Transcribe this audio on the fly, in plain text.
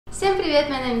Всем привет,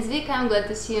 my name is Vika, I'm glad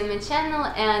to see you on my channel,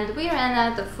 and we ran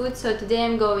out of food, so today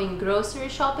I'm going grocery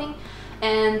shopping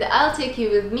and I'll take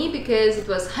you with me because it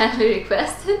was highly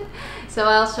requested. So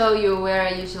I'll show you where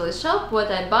I usually shop, what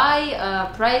I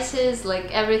buy, prices,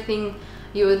 like everything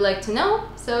you would like to know.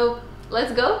 So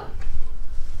let's go!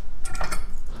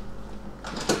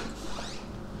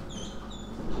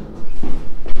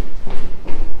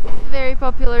 Very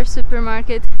popular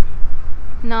supermarket,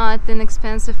 not an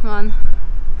expensive one.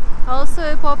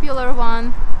 Also a popular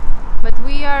one, but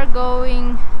we are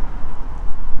going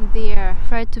there.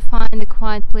 Try to find a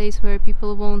quiet place where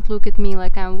people won't look at me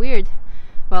like I'm weird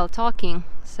while talking.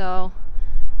 So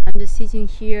I'm just sitting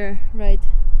here right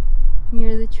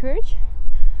near the church.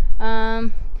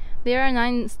 There are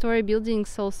 9-story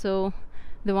buildings, also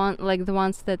the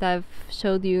ones that I've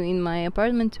showed you in my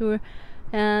apartment tour,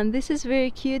 and this is very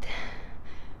cute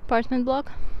apartment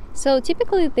block. So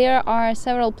typically there are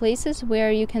several places where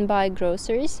you can buy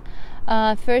groceries.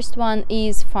 First one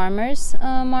is farmers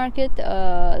market,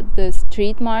 the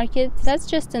street market. That's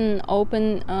just an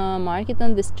open market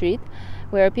on the street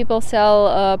where people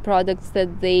sell products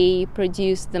that they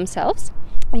produce themselves.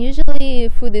 Usually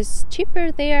food is cheaper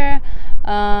there,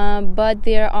 but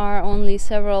there are only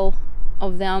several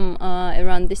of them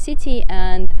around the city,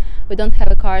 and we don't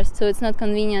have a car, so it's not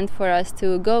convenient for us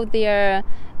to go there,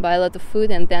 buy a lot of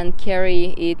food and then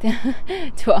carry it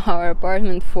to our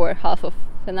apartment for half of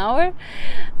an hour.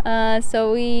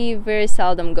 So we very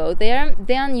seldom go there.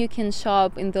 Then you can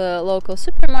shop in the local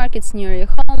supermarkets near your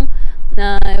home.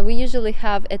 We usually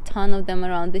have a ton of them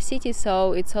around the city,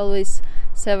 so it's always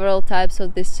several types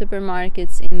of these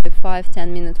supermarkets in the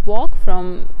 5-10 minute walk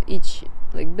from each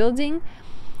building.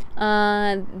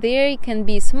 They can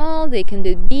be small, they can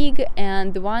be big,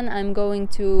 and the one I'm going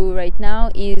to right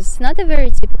now is not a very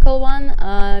typical one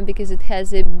because it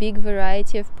has a big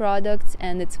variety of products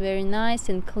and it's very nice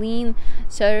and clean.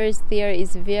 Service there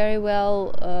is very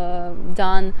well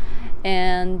done,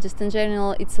 and just in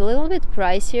general it's a little bit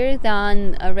pricier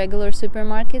than regular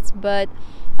supermarkets, but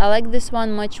I like this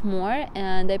one much more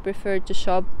and I prefer to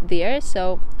shop there,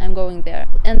 so I'm going there.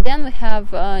 And then we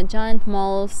have giant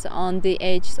malls on the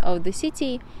edge of the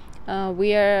city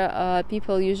where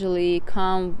people usually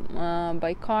come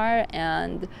by car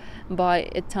and buy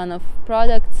a ton of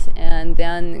products and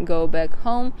then go back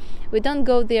home. We don't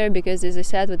go there because, as I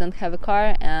said, we don't have a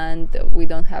car and we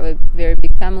don't have a very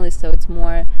big family, so it's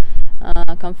more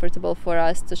comfortable for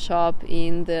us to shop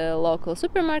in the local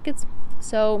supermarkets.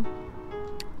 So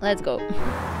let's go.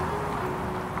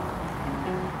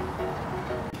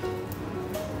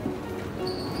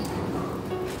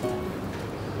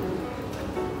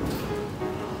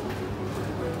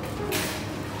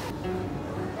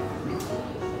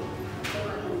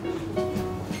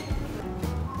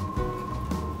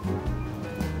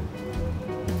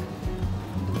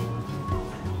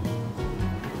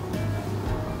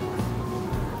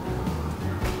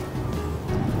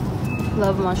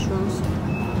 Love mushrooms.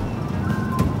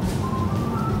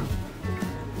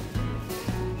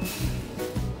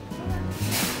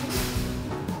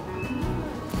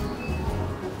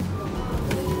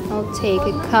 I'll take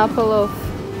a couple of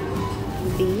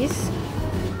these.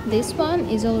 This one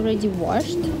is already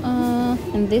washed,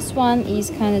 and this one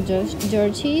is kind of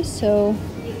dirty, so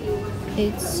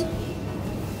it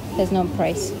has no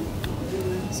price.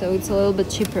 So it's a little bit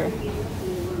cheaper.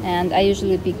 And I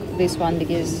usually pick this one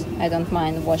because I don't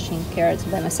mind washing carrots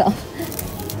by myself.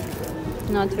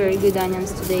 Not very good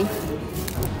onions today.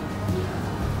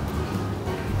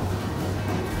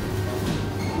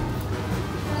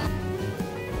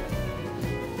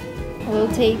 We'll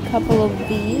take a couple of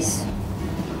these.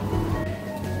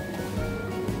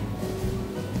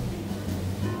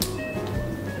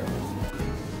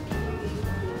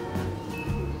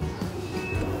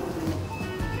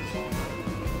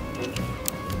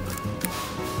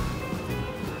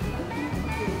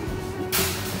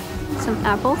 Some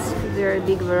apples, they're a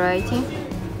big variety.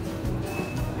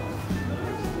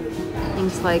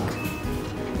 Things like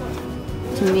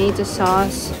tomato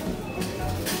sauce,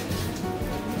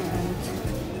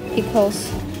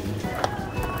 pickles.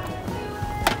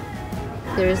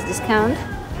 There is discount.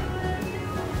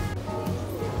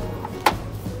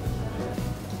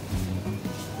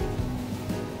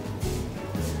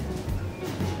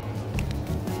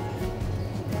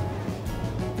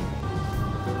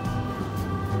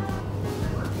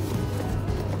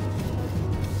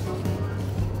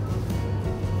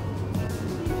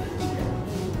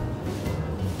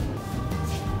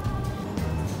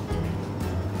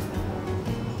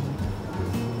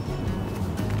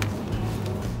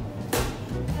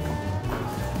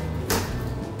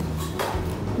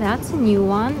 that's a new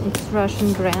one. It's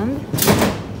Russian brand,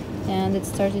 and it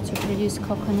started to produce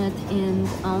coconut and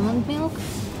almond milk.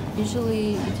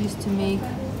 Usually it used to make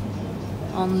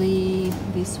only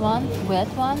this one, wet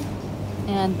one,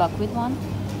 and buckwheat one.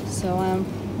 So I'm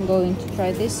going to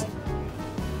try this.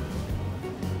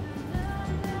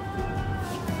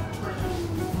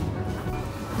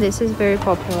 This is very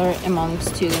popular among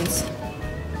students.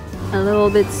 A little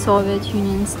bit Soviet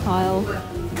Union style.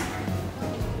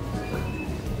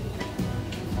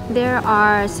 There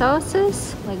are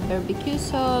sauces like barbecue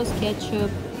sauce,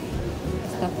 ketchup,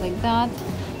 stuff like that.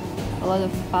 A lot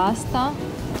of pasta.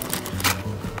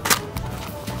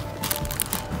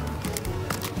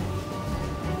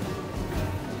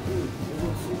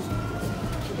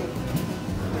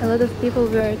 A lot of people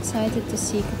were excited to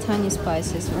see Katani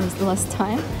spices from the last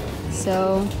time,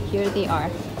 so here they are.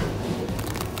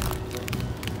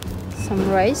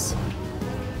 Some rice.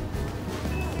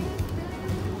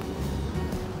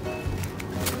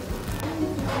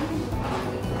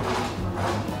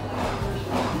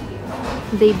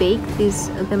 They bake these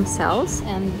themselves,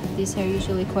 and these are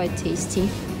usually quite tasty.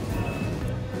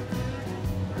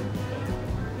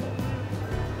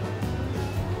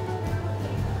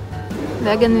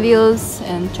 Vegan wheels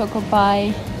and choco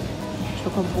pie,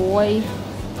 choco boy,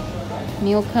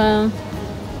 Milka,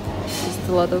 just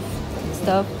a lot of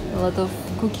stuff, a lot of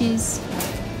cookies.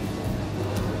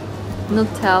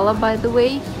 Nutella, by the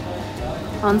way,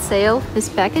 on sale. This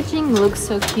packaging looks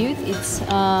so cute. It's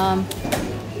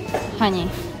honey.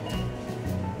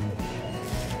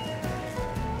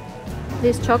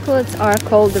 These chocolates are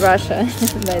called Russia,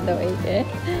 by the way.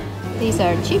 These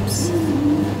are chips.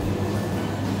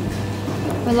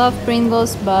 We love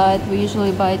Pringles, but we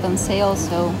usually buy it on sale,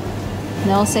 so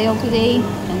no sale today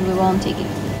and we won't take it.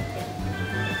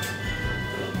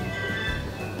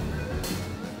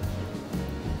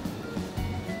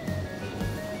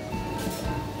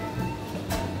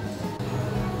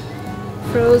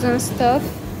 Frozen stuff.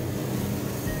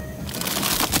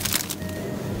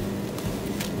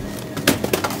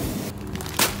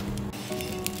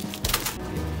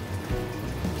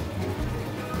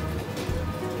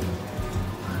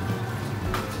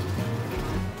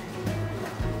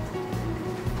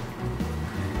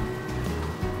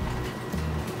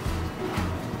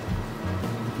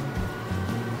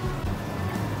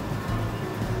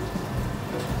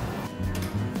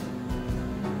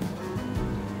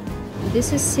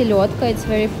 This is seletka, it's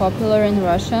very popular in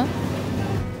Russia.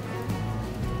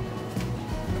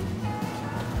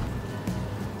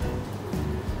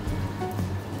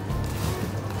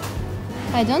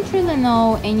 I don't really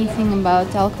know anything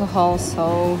about alcohol,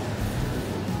 so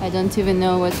I don't even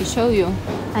know what to show you.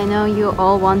 I know you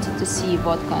all wanted to see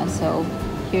vodka, so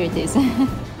here it is. A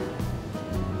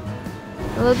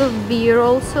lot of beer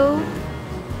also.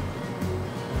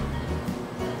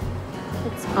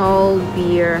 It's all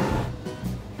beer.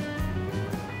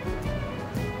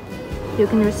 You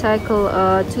can recycle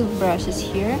toothbrushes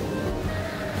here.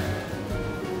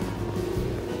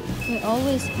 We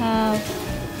always have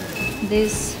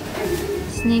these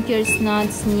Snickers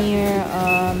nuts near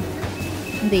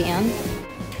the end.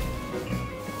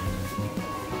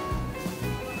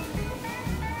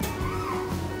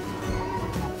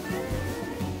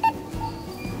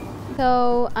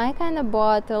 So I kind of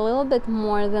bought a little bit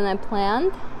more than I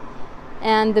planned,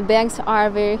 and the bags are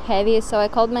very heavy, so I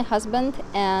called my husband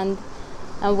and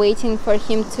I'm waiting for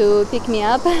him to pick me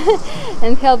up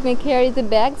and help me carry the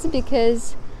bags,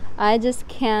 because I just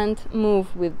can't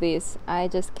move with this. I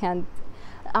just can't.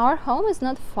 Our home is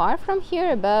not far from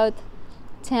here, about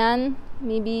 10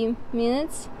 maybe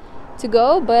minutes to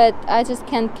go, but I just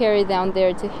can't carry down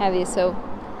there, too heavy, so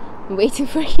I'm waiting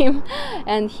for him.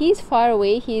 And he's far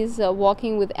away, he's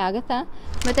walking with Agatha.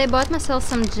 But I bought myself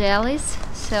some jellies,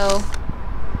 so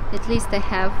at least I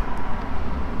have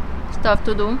stuff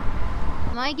to do.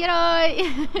 Мой герой!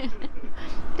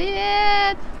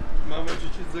 Привет! Мама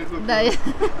чуть-чуть загубила. Да.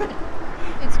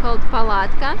 It's called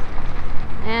palatka,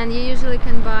 and you usually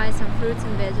can buy some fruits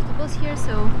and vegetables here,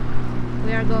 so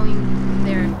we are going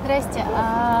there. Здрасте,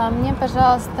 мне,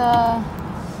 пожалуйста,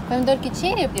 помидорки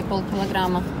черри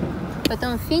полкилограмма,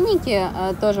 потом финики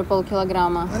тоже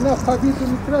полкилограмма. Она по виду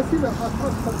некрасивая, а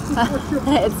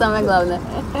просто Это самое главное.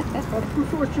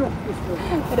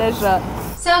 Хорошо.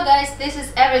 So guys, this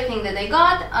is everything that I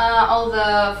got. All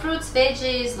the fruits,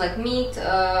 veggies, like meat,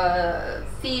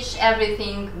 fish,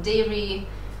 everything, dairy,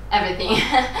 everything.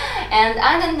 And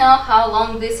I don't know how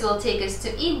long this will take us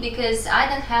to eat, because I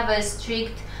don't have a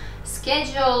strict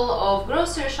schedule of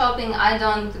grocery shopping. I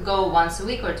don't go once a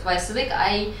week or twice a week.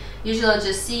 I usually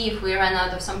just see if we run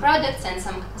out of some products, and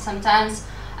sometimes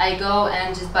I go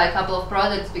and just buy a couple of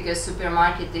products because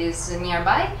supermarket is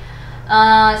nearby.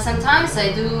 Sometimes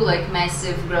I do like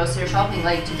massive grocery shopping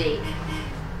like today.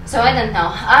 So I don't know.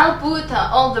 I'll put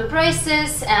all the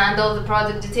prices and all the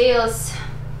product details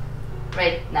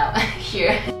right now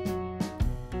here.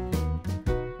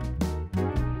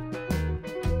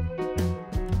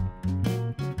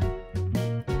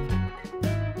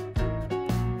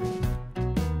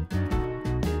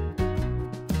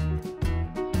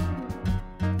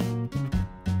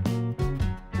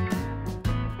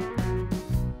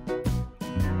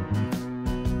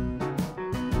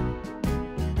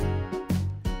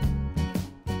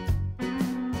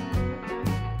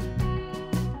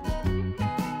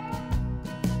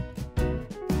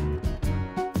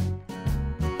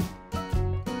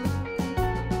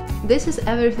 This is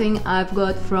everything I've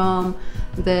got from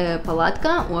the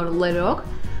Palatka or Le Roc.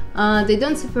 They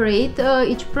don't separate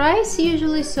each price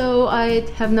usually, so I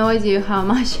have no idea how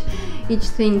much each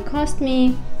thing cost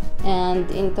me,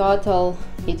 and in total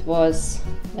it was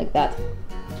like that.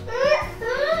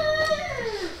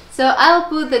 So I'll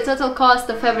put the total cost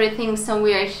of everything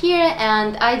somewhere here,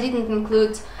 and I didn't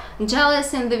include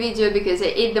jellies in the video because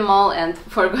I ate them all and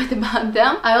forgot about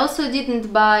them. I also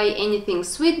didn't buy anything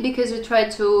sweet because we try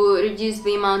to reduce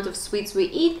the amount of sweets we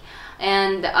eat,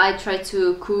 and I try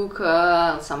to cook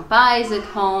some pies at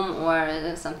home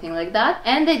or something like that.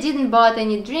 And I didn't buy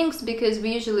any drinks because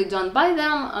we usually don't buy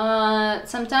them.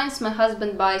 Sometimes my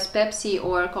husband buys Pepsi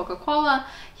or Coca-Cola.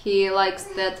 He likes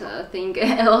that thing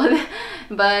a lot,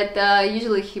 but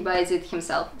usually he buys it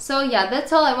himself. So yeah,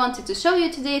 that's all I wanted to show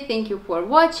you today. Thank you for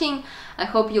watching. I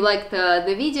hope you liked the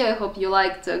video. I hope you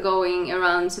liked going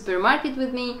around supermarket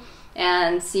with me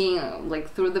and seeing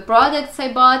like through the products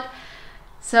I bought.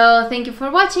 So thank you for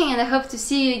watching, and I hope to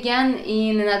see you again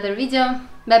in another video.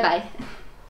 Bye bye.